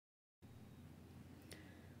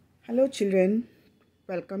Hello children,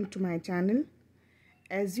 welcome to my channel.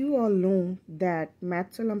 As you all know that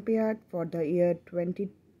Maths Olympiad for the year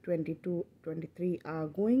 2022-23 are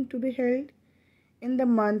going to be held in the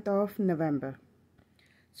month of November.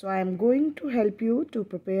 So I am going to help you to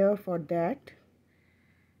prepare for that.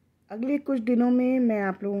 अगले कुछ दिनों में मैं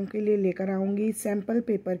आप लोगों के लिए लेकर आऊँगी सैम्पल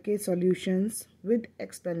पेपर के solutions with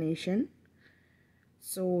explanation.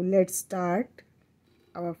 So let's start.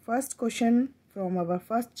 Our first question from our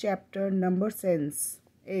first chapter, number sense,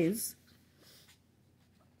 is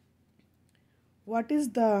what is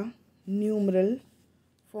the numeral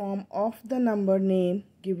form of the number name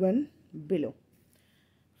given below?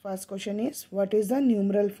 First question is what is the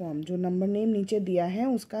numeral form? जो number name नीचे दिया है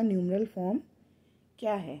उसका numeral form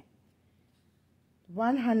क्या है?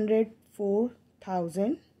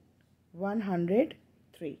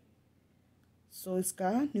 104,103. So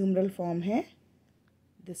इसका numeral form है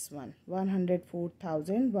this one,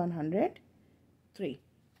 104,103.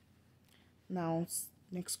 Now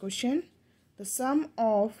next question, the sum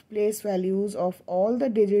of place values of all the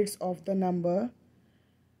digits of the number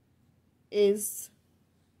is.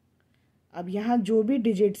 अब यहाँ जो भी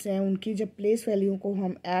digits हैं उनकी जब place value को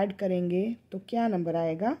हम add करेंगे तो क्या नंबर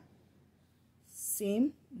आएगा?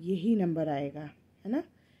 सेम यही नंबर आएगा, है ना.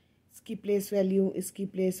 इसकी place value, इसकी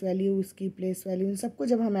place value, इसकी place value, इन सबको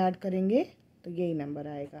जब हम add करेंगे तो यही नंबर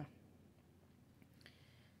आएगा.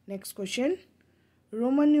 Next question,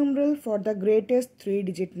 Roman numeral for the greatest 3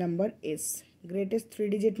 digit number is. Greatest 3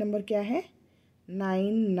 digit number क्या है?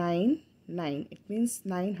 999. इट मीन्स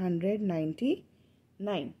 999,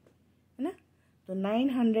 है ना. तो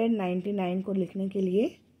 999 को लिखने के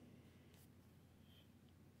लिए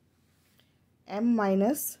m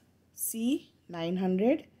minus C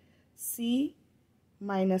 900, c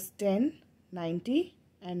minus 10 90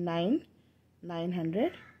 and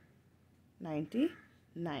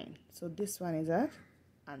 999. So this one is our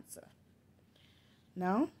answer.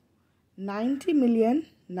 Now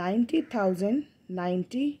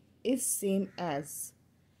 90,090,090 is same as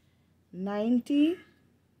 90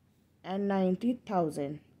 and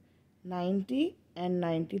 90,000. 90 and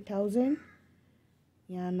 90,000.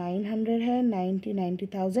 यहाँ 900 है, 90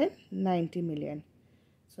 90,000, 90 million.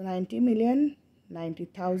 So 90 million,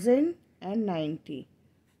 90,000 and 90.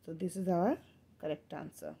 So this is our correct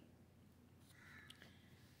answer.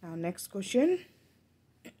 Now next question.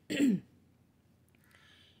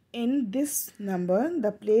 In this number,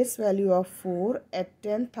 the place value of 4 at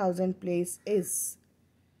 10,000 place is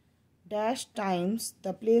dash times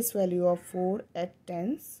the place value of 4 at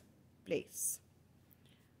 10th place.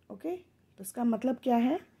 Okay? तो इसका मतलब क्या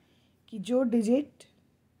है कि जो digit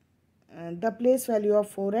the place value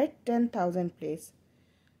of 4 eight 10,000 place,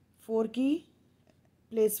 4 की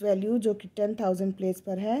place value जो कि 10,000 प्लेस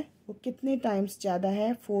पर है वो कितने टाइम्स ज़्यादा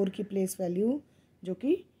है 4 की प्लेस वैल्यू जो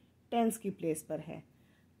कि 10 की प्लेस पर है.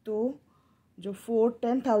 तो जो 4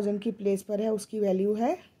 10,000 की प्लेस पर है उसकी वैल्यू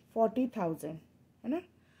है 40,000, है ना.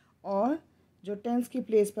 और जो 10 की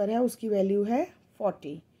प्लेस पर है उसकी वैल्यू है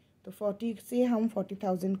 40. तो 40 से हम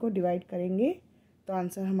 40,000 को डिवाइड करेंगे तो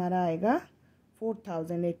आंसर हमारा आएगा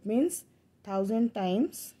 4,000. इट मीन्स 1000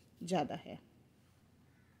 टाइम्स ज़्यादा है.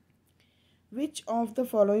 Which of the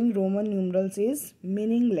following Roman numerals is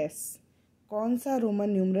meaningless? कौन सा रोमन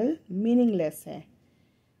न्यूमरल मीनिंगलेस है?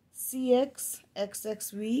 CX,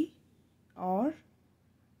 XXV और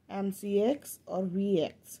MCX और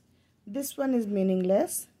VX. This one is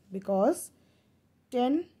meaningless because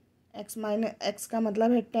 10 x minus x का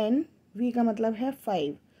मतलब है 10, v का मतलब है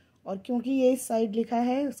 5 और क्योंकि ये इस साइड लिखा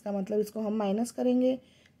है इसका मतलब इसको हम माइनस करेंगे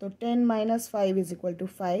तो 10 माइनस 5 इज इक्वल टू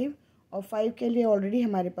 5 और 5 के लिए ऑलरेडी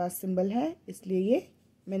हमारे पास सिंबल है इसलिए ये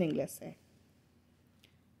मीनिंगलेस है.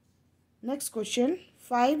 Next question,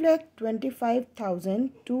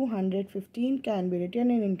 5,25,215 can be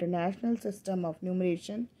written in international system of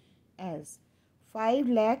numeration as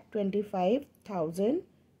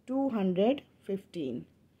 5,25,215.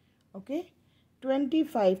 Okay,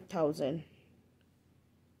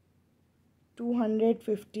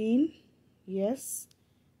 25,215 yes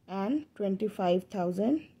and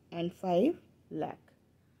 25,000 and 5 lakh.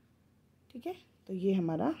 ठीक है, तो ये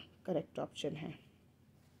हमारा करेक्ट ऑप्शन है.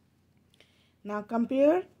 Now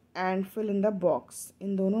compare and fill in the box.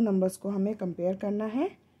 इन दोनों नंबर्स को हमें कंपेयर करना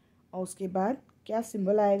है और उसके बाद क्या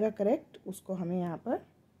सिंबल आएगा करेक्ट उसको हमें यहाँ पर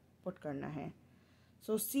पुट करना है.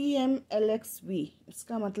 सो CMLXV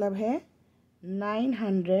इसका मतलब है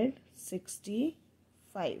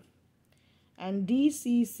 965 एंड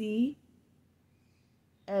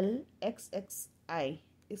DCCLXXI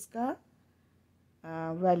इसका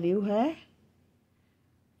वैल्यू है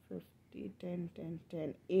 50 10 10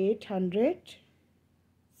 10 860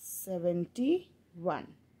 71.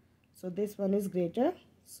 So this one is greater,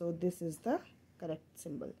 so this is the correct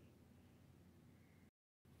symbol.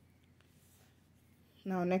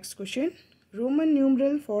 Now next question, Roman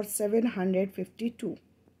numeral for 752.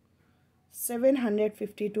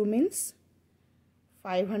 752 means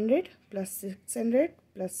 500 plus 600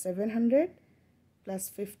 plus 700 plus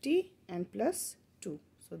 50 and plus 2.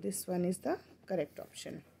 So this one is the correct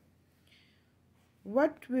option.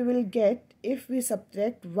 What we will get if we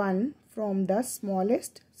subtract 1 from the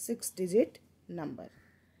smallest 6-digit number?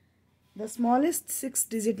 The smallest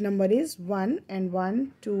 6-digit number is 1 and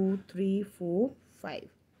 1, 2, 3, 4, 5.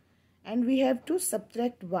 And we have to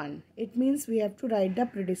subtract 1. It means we have to write the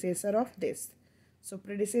predecessor of this. So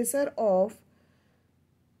predecessor of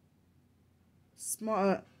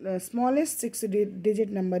smallest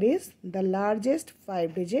 6-digit number is the largest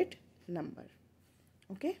 5-digit number.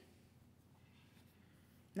 Okay.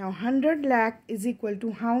 Now 100 lakh is equal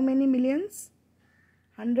to how many millions?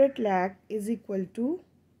 100 lakh is equal to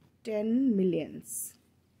 10 millions.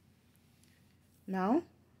 Now,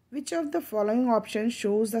 which of the following options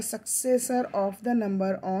shows the successor of the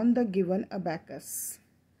number on the given abacus?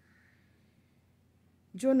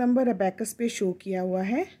 जो number abacus पे show किया हुआ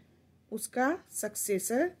है उसका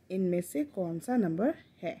successor इनमें से कौन सा नंबर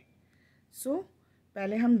है? सो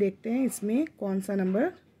पहले हम देखते हैं इसमें कौन सा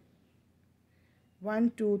number 1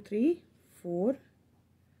 2 3 4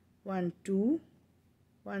 1 2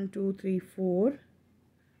 1 2 3 4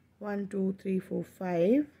 1 2 3 4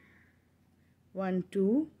 5 1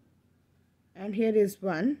 2 and here is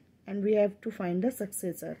 1 and we have to find the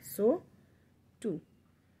successor. So 2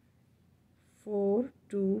 4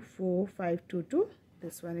 2 4 5 2 2.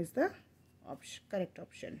 This one is the correct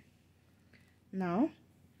option. Now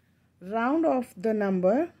round off the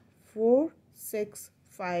number 4 6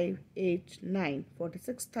 5 8 9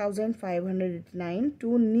 46,589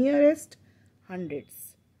 to nearest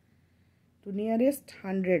hundreds. To nearest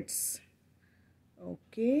hundreds.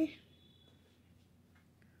 Okay.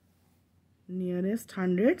 Nearest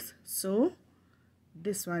hundreds. So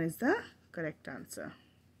this one is the correct answer.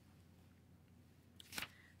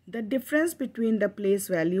 The difference between the place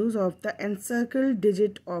values of the encircled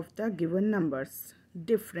digit of the given numbers.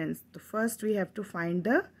 Difference. So first we have to find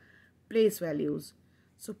the place values.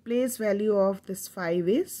 So place value of this 5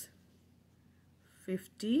 is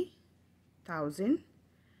 50,000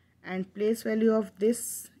 and place value of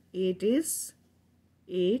this 8 is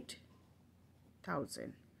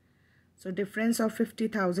 8,000. So difference of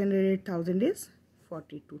 50,000 and 8,000 is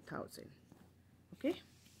 42,000. Okay.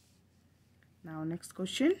 Now next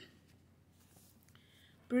question.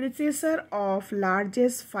 Predecessor of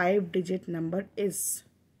largest 5-digit number is.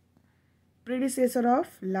 Predecessor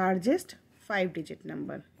of largest 5-digit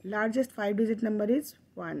number. Largest 5-digit number is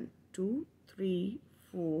 1 2 3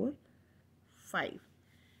 4 5.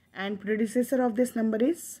 And predecessor of this number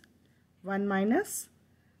is 1 minus.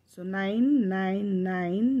 So 9 9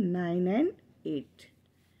 9 9 and 8.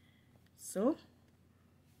 So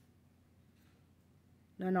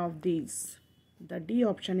none of these. The D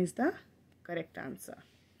option is the correct answer.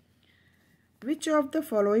 Which of the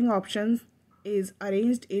following options is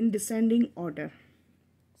arranged in descending order?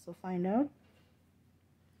 So find out.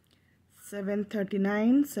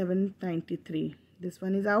 739, 793. This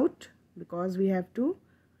one is out because we have to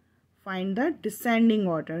find the descending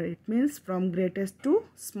order. It means from greatest to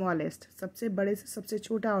smallest. सबसे बड़े से सबसे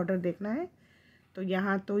छोटा order देखना है. तो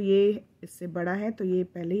यहाँ तो ये इससे बड़ा है तो ये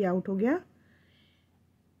पहले ही आउट हो गया.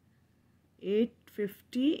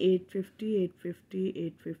 850, 850, 850,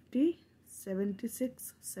 850,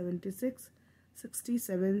 76, 76,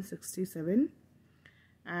 67, 67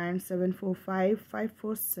 and 745,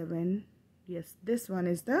 547. Yes, this one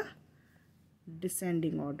is the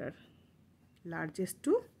descending order. Largest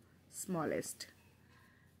to smallest.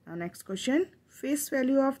 Now next question. Face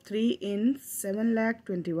value of 3 in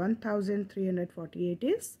 7,21,348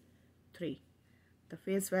 is 3. The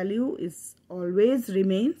face value is always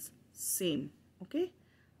remains same. Okay.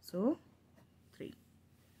 So 3.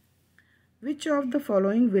 Which of the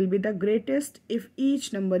following will be the greatest if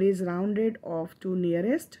each number is rounded off to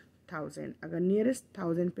nearest 1000? अगर nearest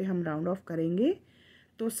 1000 पे हम round off करेंगे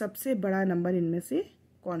तो सबसे बड़ा number इनमें से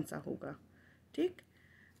कौन सा होगा? ठीक.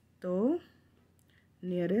 तो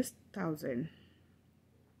नियरेस्ट 1000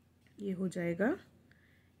 ये हो जाएगा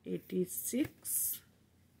 86,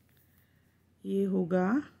 ये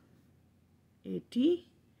होगा 80,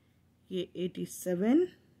 ये 87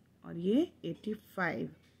 और ये 85.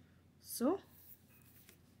 So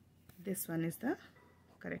this one is the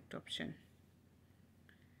correct option.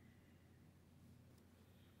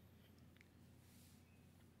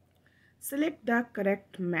 Select the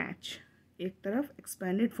correct match. एक तरफ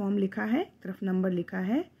एक्सपेंडेड फॉर्म लिखा है, एक तरफ नंबर लिखा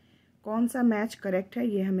है. कौन सा मैच करेक्ट है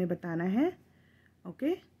ये हमें बताना है.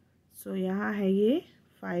 ओके, सो यहाँ है ये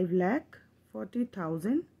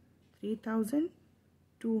 5,40,000,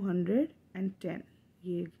 3,210.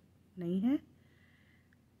 ये नहीं है.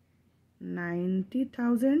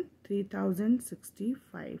 90,000,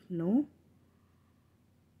 3,065. No.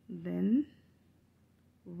 Then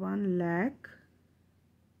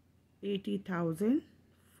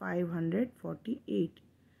 1,80,548.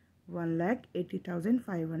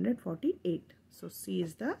 1,80,548. So C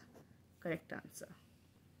is the correct answer.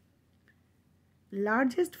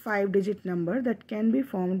 Largest 5-digit number that can be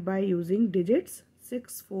formed by using digits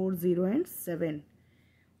 6, 4, 0 and 7.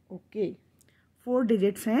 Okay, 4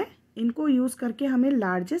 digits हैं, इनको यूज़ करके हमें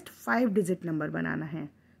लार्जेस्ट 5 डिजिट नंबर बनाना है.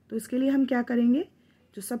 तो इसके लिए हम क्या करेंगे,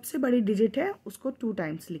 जो सबसे बड़ी डिजिट है उसको 2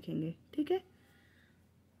 टाइम्स लिखेंगे. ठीक है.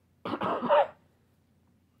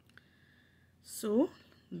 So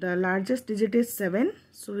the largest digit is 7,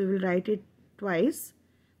 so we will write it twice,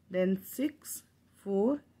 then 6,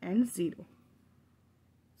 4 and 0.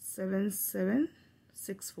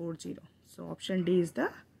 77640. So option D is the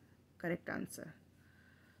correct answer.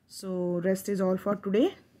 So rest is all for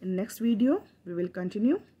today. In next video we will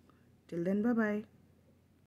continue. Till then, bye bye.